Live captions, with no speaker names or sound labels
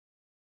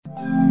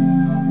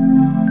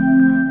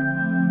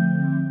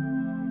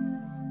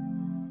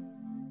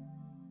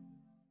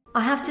I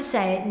have to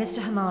say,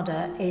 Mr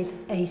Hamada is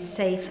a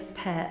safe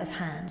pair of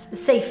hands, the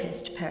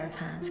safest pair of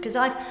hands, because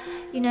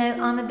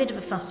I'm a bit of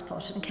a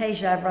fusspot, and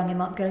occasionally I've rung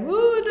him up going,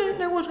 oh, I don't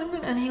know what I'm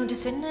going to, and he'll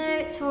just say, no,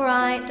 it's all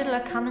right,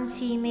 come and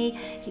see me.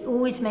 He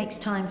always makes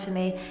time for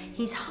me.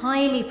 He's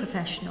highly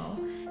professional.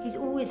 He's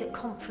always at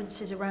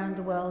conferences around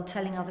the world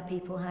telling other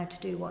people how to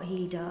do what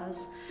he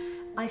does.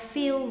 I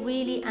feel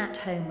really at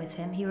home with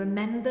him. He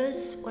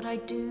remembers what I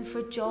do for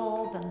a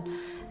job and,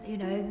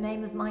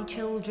 name of my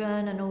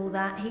children and all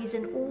that. He's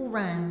an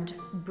all-round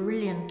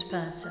brilliant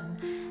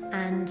person,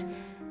 and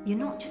you're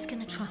not just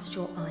going to trust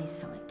your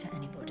eyesight to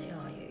anybody,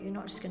 are you? You're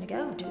not just going to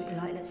go, oh, do what you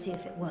like, let's see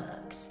if it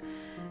works.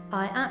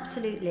 I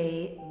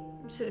absolutely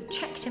sort of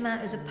checked him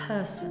out as a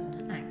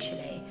person,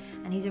 actually,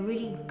 and he's a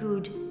really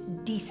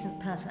good, decent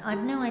person.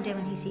 I've no idea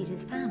when he sees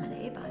his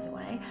family, by the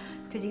way,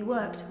 because he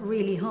works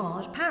really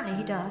hard. Apparently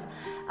he does.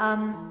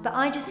 But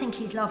I just think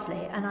he's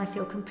lovely, and I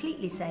feel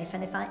completely safe,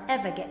 and if I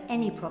ever get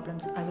any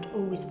problems, I would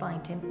always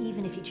find him.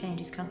 Even if he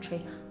changes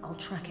country, I'll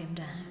track him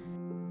down.